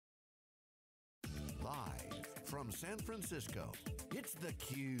From San Francisco, it's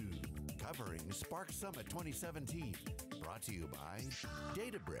theCUBE, covering Spark Summit 2017. Brought to you by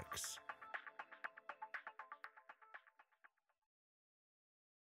Databricks.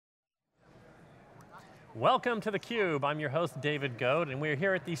 Welcome to theCUBE. I'm your host, David Goad, and we're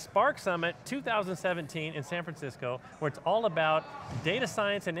here at the Spark Summit 2017 in San Francisco, where it's all about data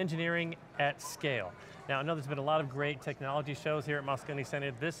science and engineering at scale. Now, I know there's been a lot of great technology shows here at Moscone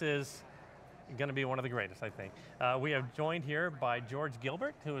Center. This is going to be one of the greatest, I think. We have joined here by George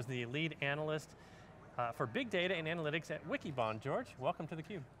Gilbert, who is the lead analyst for big data and analytics at Wikibon. George, welcome to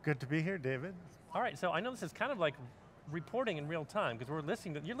theCUBE. Good to be here, David. All right, so I know this is kind of like reporting in real time, because you're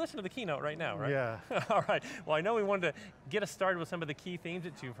listening to the keynote right now, right? Yeah. All right, well I know we wanted to get us started with some of the key themes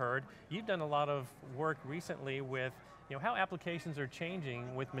that you've heard. You've done a lot of work recently with how applications are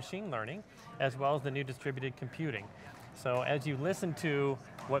changing with machine learning, as well as the new distributed computing. So as you listen to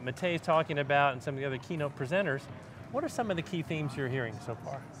what Matei is talking about and some of the other keynote presenters, what are some of the key themes you're hearing so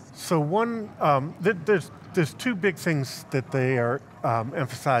far? So one, there's two big things that they are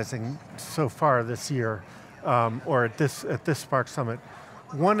emphasizing so far this year, or at this Spark Summit.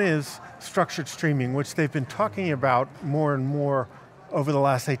 One is structured streaming, which they've been talking about more and more over the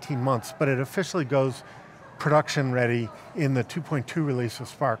last 18 months, but it officially goes production ready in the 2.2 release of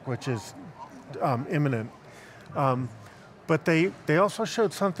Spark, which is imminent. But they also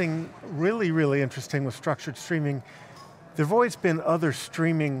showed something really, really interesting with structured streaming. There have always been other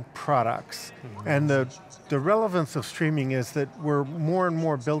streaming products, and the relevance of streaming is that we're more and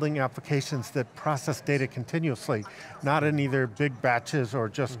more building applications that process data continuously, not in either big batches or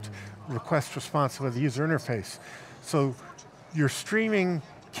just request response with the user interface. So your streaming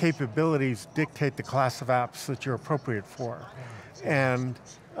capabilities dictate the class of apps that you're appropriate for. And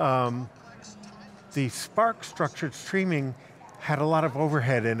the Spark structured streaming had a lot of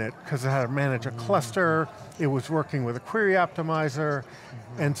overhead in it because it had to manage a cluster, it was working with a query optimizer,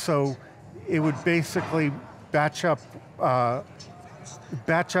 and so it would basically batch up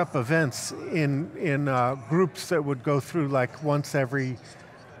events in groups that would go through like once every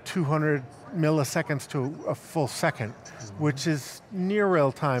 200 milliseconds to a full second, which is near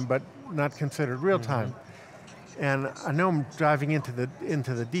real time, but not considered real time. And I know I'm diving into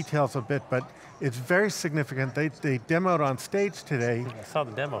the details a bit, but it's very significant. They demoed on stage today. I saw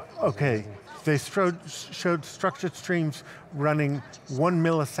the demo. Okay, they showed structured streams running 1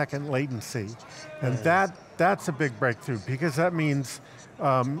 millisecond latency. And that's a big breakthrough, because that means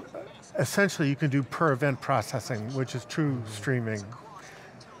essentially you can do per event processing, which is true streaming.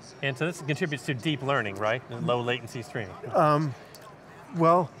 And so this contributes to deep learning, right? Low latency streaming.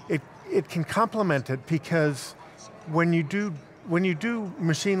 Well, it can complement it, because when you do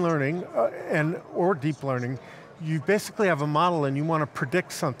machine learning or deep learning, you basically have a model and you want to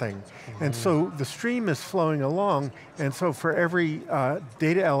predict something. And so the stream is flowing along, and so for every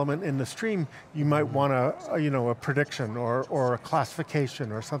data element in the stream, you might want a prediction or a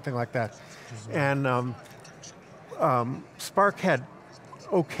classification or something like that. And Spark had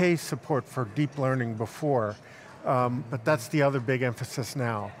okay support for deep learning before, but that's the other big emphasis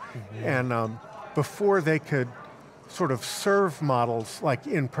now. And before they could sort of serve models like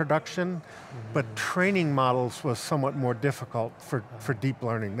in production, but training models was somewhat more difficult for deep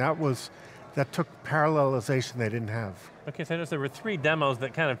learning. That took parallelization they didn't have. Okay, so I noticed there were 3 demos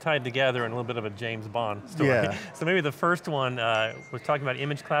that kind of tied together in a little bit of a James Bond story. Yeah. So maybe the first one was talking about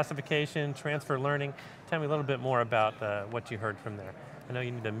image classification, transfer learning. Tell me a little bit more about what you heard from there. I know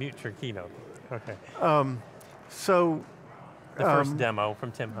you need to mute your keynote. Okay. The first demo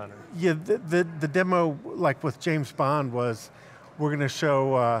from Tim Hunter. Yeah, the demo, like with James Bond, was we're going to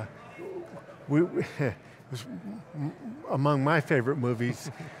show, it was among my favorite movies.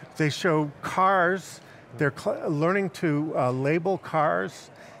 They show cars, they're learning to label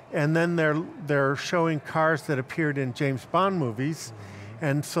cars, and then they're showing cars that appeared in James Bond movies,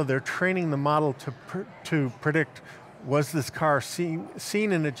 and so they're training the model to predict, was this car seen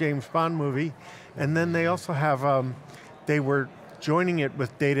in a James Bond movie? And then they also have, they were joining it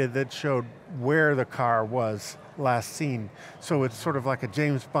with data that showed where the car was last seen. So it's sort of like a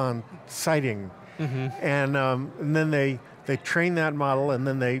James Bond sighting. And then they trained that model, and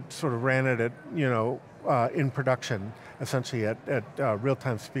then they sort of ran it at, in production, essentially at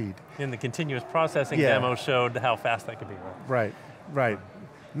real-time speed. And the continuous processing demo showed how fast that could be. Right.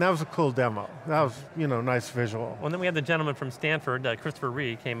 And that was a cool demo. That was, nice visual. Well, then we had the gentleman from Stanford, Christopher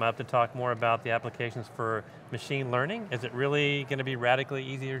Rhee, came up to talk more about the applications for machine learning. Is it really going to be radically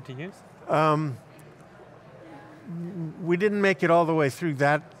easier to use? We didn't make it all the way through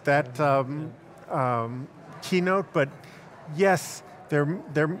that keynote, but yes,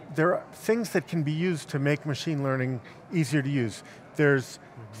 They're things that can be used to make machine learning easier to use. There's,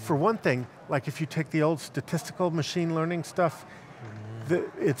 for one thing, like if you take the old statistical machine learning stuff,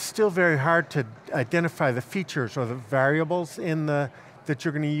 it's still very hard to identify the features or the variables in that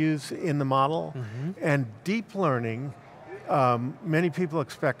you're going to use in the model. And deep learning, many people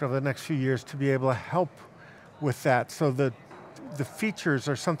expect over the next few years to be able to help with that. So the features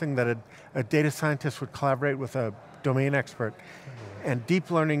are something that a data scientist would collaborate with a domain expert. And deep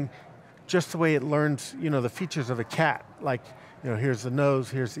learning, just the way it learns, the features of a cat, like, here's the nose,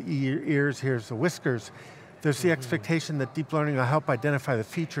 here's the ears, here's the whiskers. There's the expectation that deep learning will help identify the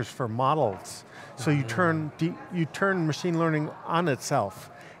features for models. So you turn machine learning on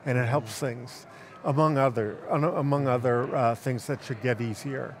itself, and it helps things, among other things that should get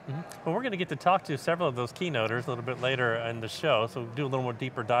easier. Well, we're going to get to talk to several of those keynoters a little bit later in the show, so we'll do a little more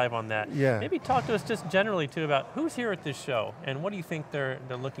deeper dive on that. Yeah. Maybe talk to us just generally too about who's here at this show, and what do you think they're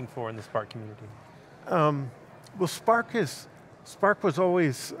looking for in the Spark community? Well, Spark was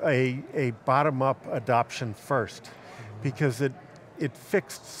always a bottom-up adoption first, because it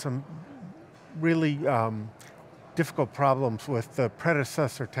fixed some really difficult problems with the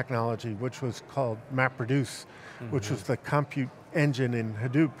predecessor technology, which was called MapReduce, which was the compute engine in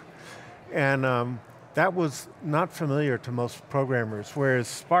Hadoop. And that was not familiar to most programmers, whereas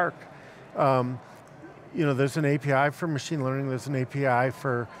Spark, there's an API for machine learning, there's an API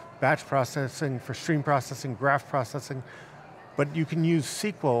for batch processing, for stream processing, graph processing, but you can use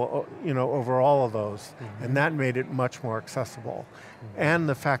SQL over all of those, and that made it much more accessible. And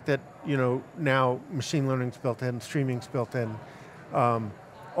the fact that now machine learning's built in, streaming's built in, all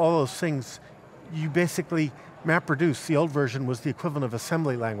those things, you basically, MapReduce, the old version was the equivalent of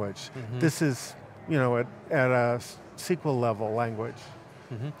assembly language. This is at a SQL level language.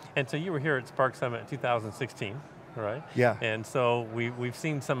 And so you were here at Spark Summit 2016, right? Yeah. And so we've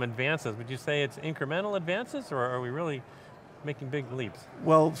seen some advances. Would you say it's incremental advances, or are we really making big leaps?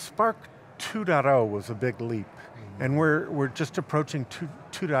 Well, Spark 2.0 was a big leap, and we're just approaching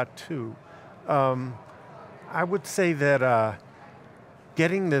 2.2. I would say that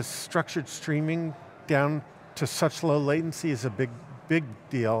getting this structured streaming down to such low latency is a big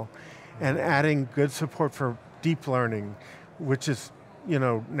deal, and adding good support for deep learning, which is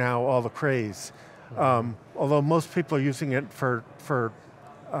now all the craze. Although most people are using it for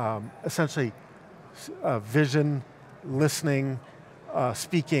essentially vision, listening,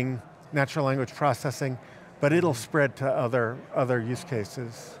 speaking, natural language processing, but it'll spread to other use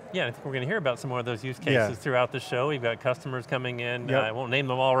cases. Yeah, I think we're going to hear about some more of those use cases throughout the show. We've got customers coming in. I won't name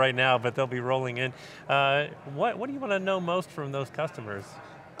them all right now, but they'll be rolling in. What do you want to know most from those customers?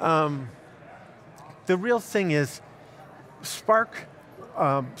 The real thing is, Spark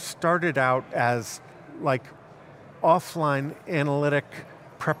started out as like offline analytic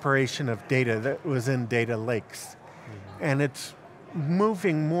preparation of data that was in data lakes. And it's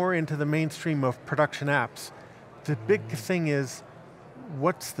moving more into the mainstream of production apps. The big thing is,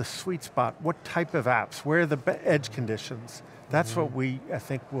 what's the sweet spot? What type of apps? Where are the edge conditions? That's what I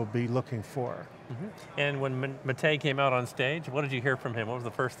think we'll be looking for. And when Matei came out on stage, what did you hear from him? What was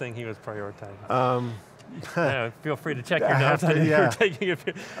the first thing he was prioritizing? Feel free to check your notes. I know you're taking it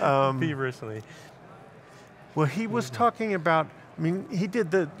feverishly. Well, he was talking about, he did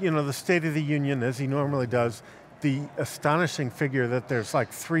the State of the Union as he normally does, the astonishing figure that there's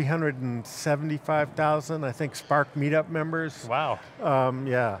like 375,000, I think, Spark meetup members. Wow.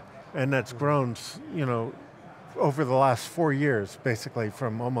 Yeah, and that's grown, over the last 4 years, basically,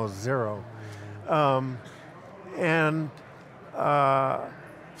 from almost zero.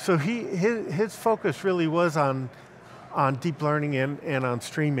 So his focus really was on deep learning and on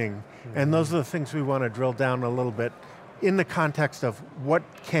streaming, and those are the things we want to drill down a little bit in the context of what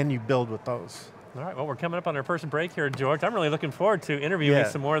can you build with those. All right, well, we're coming up on our first break here, George. I'm really looking forward to interviewing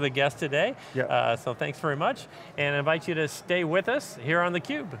some more of the guests today. So thanks very much, and I invite you to stay with us here on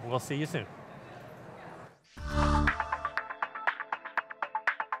theCUBE. We'll see you soon.